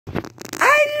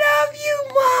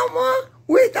Mama,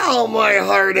 with all my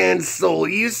heart and soul.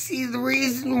 You see, the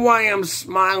reason why I'm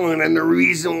smiling and the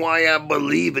reason why I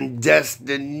believe in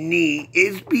destiny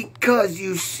is because,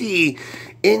 you see,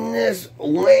 in this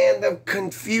land of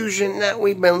confusion that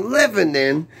we've been living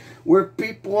in, where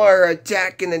people are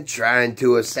attacking and trying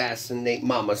to assassinate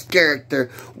Mama's character,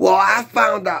 well, I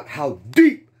found out how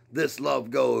deep this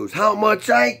love goes, how much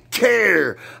I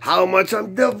care, how much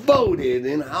I'm devoted,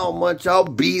 and how much I'll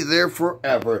be there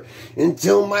forever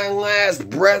until my last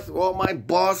breath. Well, my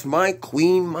boss, my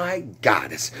queen, my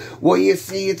goddess. Well, you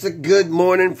see, it's a good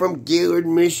morning from Gaylord,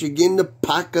 Michigan to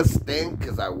Pakistan,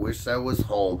 because I wish I was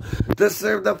home to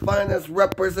serve the finest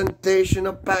representation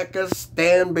of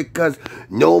Pakistan, because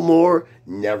no more,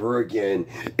 never again.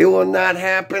 It will not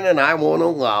happen, and I won't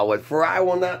allow it, for I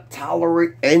will not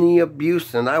tolerate any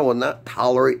abuse, and I will not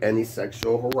tolerate any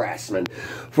sexual harassment.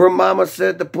 For Mama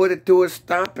said to put it to a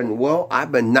stop, and well,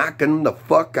 I've been knocking them the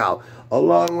fuck out.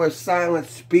 Along with silent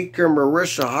speaker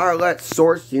Marisha Harlett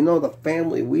Source, you know, the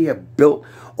family we have built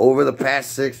over the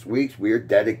past 6 weeks, we are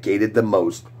dedicated the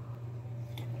most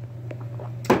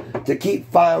to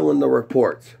keep filing the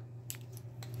reports,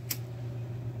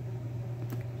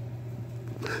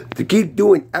 to keep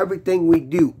doing everything we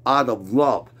do out of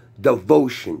love,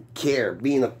 devotion, care,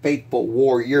 being a faithful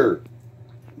warrior.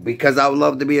 Because I would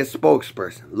love to be a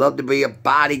spokesperson, love to be a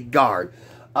bodyguard.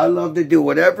 I love to do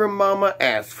whatever Mama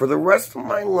asks for the rest of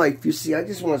my life. You see, I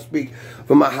just want to speak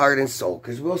from my heart and soul,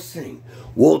 because we'll sing,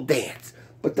 we'll dance.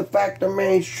 But the fact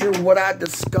remains true, what I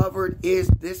discovered is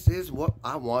this is what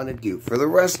I want to do for the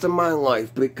rest of my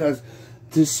life, because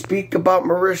to speak about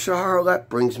Marisha Harlett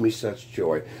brings me such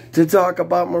joy. To talk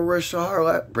about Marisha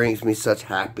Harlett brings me such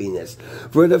happiness.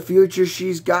 For the future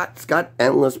it's got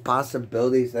endless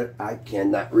possibilities that I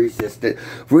cannot resist it.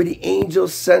 For the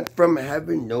angels sent from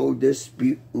heaven, no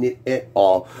disputing it at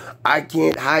all. I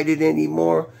can't hide it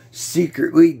anymore.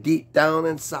 Secretly, deep down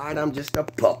inside, I'm just a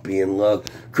puppy in love.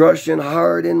 Crushing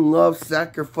hard in love,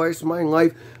 sacrifice my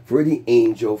life for the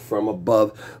angel from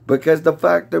above. Because the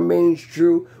fact remains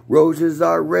true, roses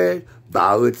are red,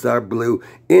 violets are blue.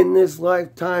 In this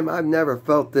lifetime, I've never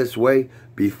felt this way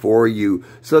before you.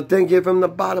 So thank you from the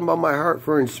bottom of my heart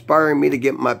for inspiring me to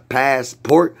get my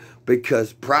passport.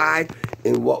 Because pride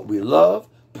in what we love,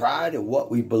 pride in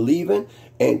what we believe in,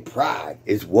 and pride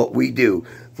is what we do.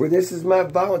 For this is my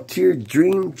volunteer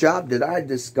dream job that I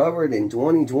discovered in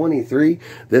 2023.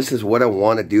 This is what I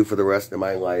want to do for the rest of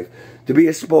my life. To be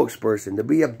a spokesperson, to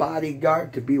be a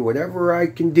bodyguard, to be whatever I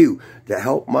can do to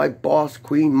help my boss,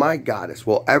 queen, my goddess.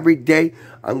 Well, every day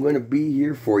I'm going to be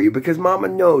here for you, because Mama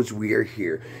knows we are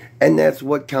here. And that's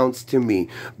what counts to me.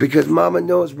 Because Mama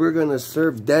knows we're going to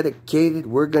serve dedicated,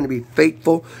 we're going to be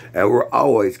faithful, and we're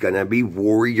always going to be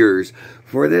warriors.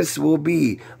 For this will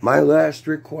be my last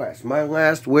request, my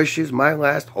last wishes, my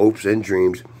last hopes and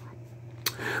dreams.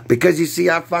 Because you see,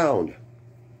 I found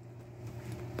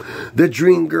the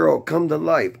dream girl come to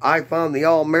life. I found the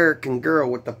all-American girl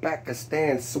with the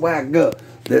Pakistan swagger,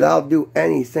 that I'll do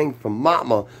anything for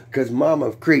Mama, because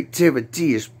Mama's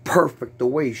creativity is perfect the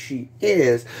way she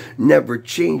is. Never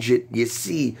change it. You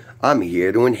see, I'm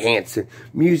here to enhance it.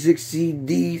 Music,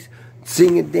 CDs,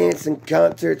 singing, dancing,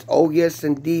 concerts. Oh, yes,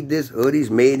 indeed, this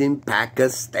hoodie's made in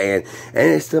Pakistan.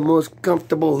 And it's the most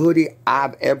comfortable hoodie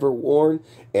I've ever worn.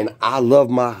 And I love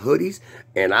my hoodies.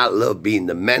 And I love being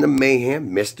the man of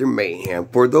mayhem, Mr. Mayhem.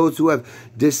 For those who have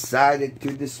decided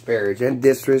to disparage and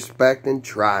disrespect and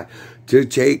try to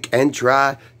take and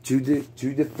try to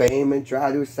defame and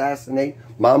try to assassinate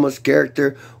Mama's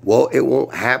character, well, it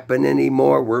won't happen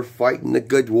anymore. We're fighting the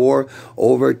good war.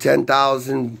 Over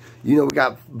 10,000, you know, we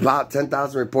got about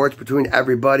 10,000 reports between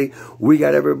everybody. We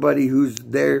got everybody who's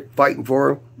there fighting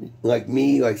for her, like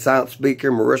me, like Silent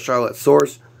Speaker, Marisha Harlett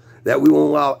Source, that we won't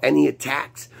allow any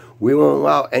attacks. We won't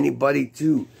allow anybody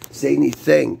to say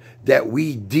anything that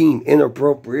we deem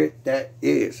inappropriate, that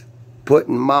is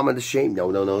putting Mama to shame.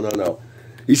 No, no, no, no, no.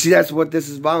 You see, that's what this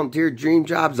is volunteer dream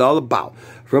job's all about.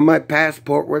 From my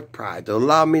passport with pride, to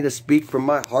allow me to speak from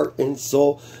my heart and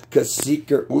soul, because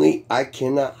secretly I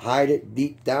cannot hide it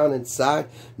deep down inside.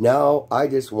 Now I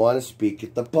just want to speak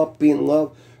it. The puppy in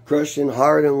love, crushing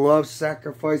hard in love,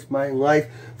 sacrifice my life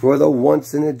for the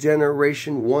once in a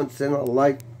generation, once in a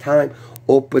lifetime.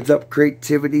 Opens up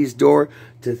creativity's door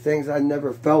to things I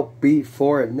never felt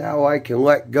before, and now I can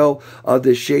let go of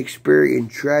the Shakespearean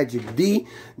tragedy.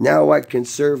 Now I can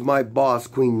serve my boss,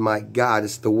 queen, my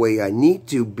goddess, the way I need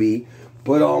to be.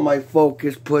 Put all my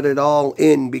focus, put it all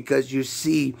in, because you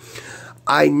see,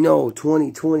 I know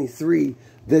 2023,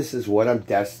 this is what I'm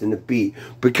destined to be.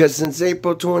 Because since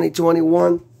April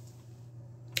 2021,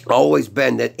 always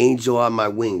been that angel on my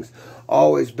wings.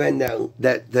 always been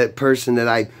that person that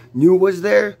I knew was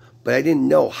there, but I didn't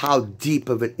know how deep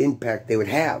of an impact they would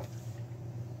have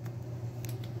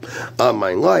on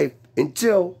my life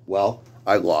until, well,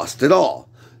 I lost it all.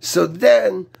 So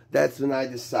then, that's when I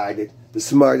decided the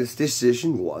smartest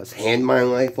decision was hand my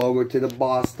life over to the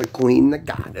boss, the queen, the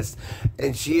goddess.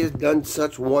 And she has done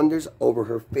such wonders over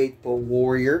her faithful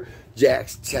warrior,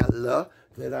 Jax Tella,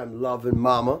 that I'm loving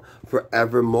mama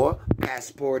forevermore.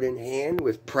 Passport in hand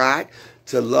with pride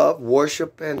to love,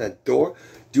 worship, and adore.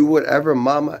 Do whatever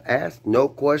mama asks, no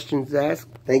questions asked.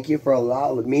 Thank you for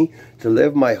allowing me to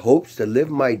live my hopes, to live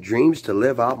my dreams, to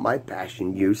live out my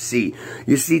passion, you see.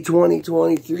 You see,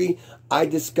 2023, I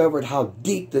discovered how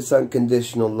deep this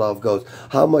unconditional love goes.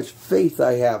 How much faith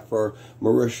I have for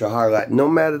Marisha Harlot. No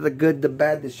matter the good, the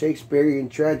bad, the Shakespearean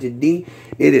tragedy,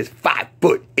 it is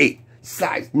 5'8",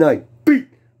 size 9 feet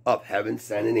of heaven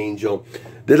sent an angel.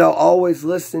 That I'll always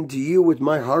listen to you with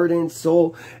my heart and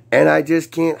soul, and I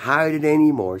just can't hide it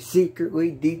anymore.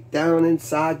 Secretly, deep down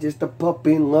inside, just a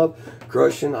puppy in love,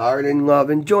 crushing hard in love,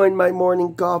 enjoying my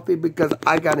morning coffee because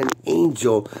I got an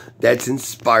angel that's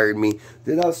inspired me.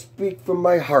 That I'll speak from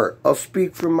my heart, I'll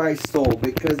speak from my soul,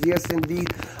 because yes indeed,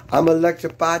 I'm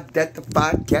electrified,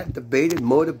 deathified, captivated,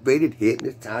 motivated,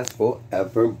 hypnotized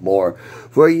forevermore.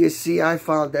 For you see, I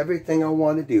found everything I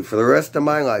want to do for the rest of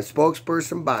my life.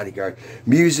 Spokesperson, bodyguard,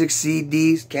 music,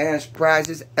 CDs, cash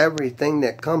prizes, everything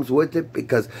that comes with it,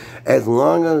 because as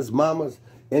long as mama's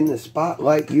in the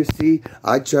spotlight, you see,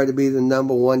 I try to be the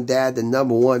 #1 dad, the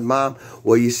 #1 mom.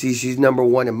 Well, you see, she's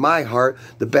 #1 in my heart,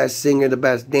 the best singer, the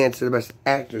best dancer, the best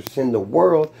actress in the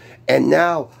world. And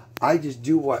now I just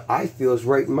do what I feel is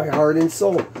right in my heart and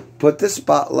soul. Put the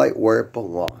spotlight where it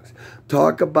belongs.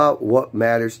 Talk about what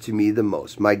matters to me the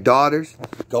most. My daughters,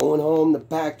 going home to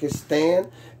Pakistan,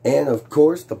 and of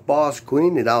course the boss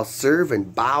queen that I'll serve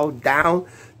and bow down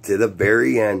to the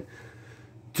very end.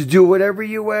 To do whatever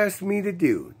you ask me to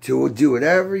do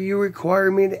whatever you require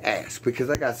me to ask, because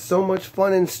I got so much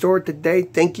fun in store today.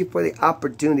 Thank you for the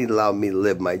opportunity to allow me to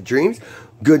live my dreams.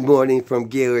 Good morning from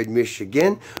Gaylord,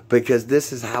 Michigan, because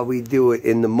this is how we do it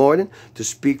in the morning, to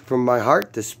speak from my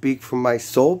heart, to speak from my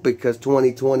soul, because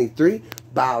 2023,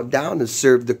 bow down and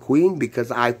serve the queen,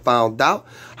 because I found out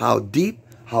how deep,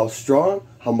 how strong,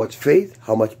 how much faith,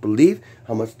 how much belief,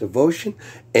 how much devotion,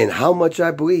 and how much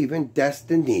I believe in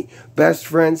destiny. Best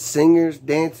friends, singers,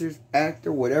 dancers,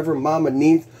 actor, whatever mama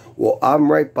needs, well,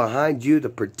 I'm right behind you to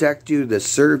protect you, to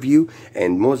serve you,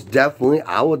 and most definitely,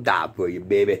 I will die for you,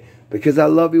 baby. Because I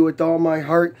love you with all my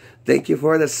heart. Thank you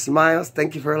for the smiles.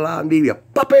 Thank you for allowing me to be a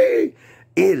puppy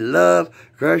in love,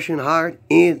 crushing hard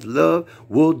in love.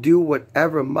 We'll do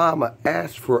whatever mama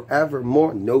asks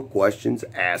forevermore, no questions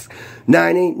asked.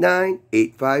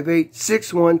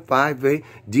 989-858-6158.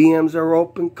 DMs are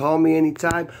open. Call me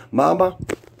anytime. Mama,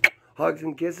 hugs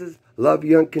and kisses. Love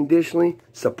you unconditionally.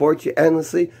 Support you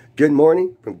endlessly. Good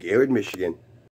morning from Gaylord, Michigan.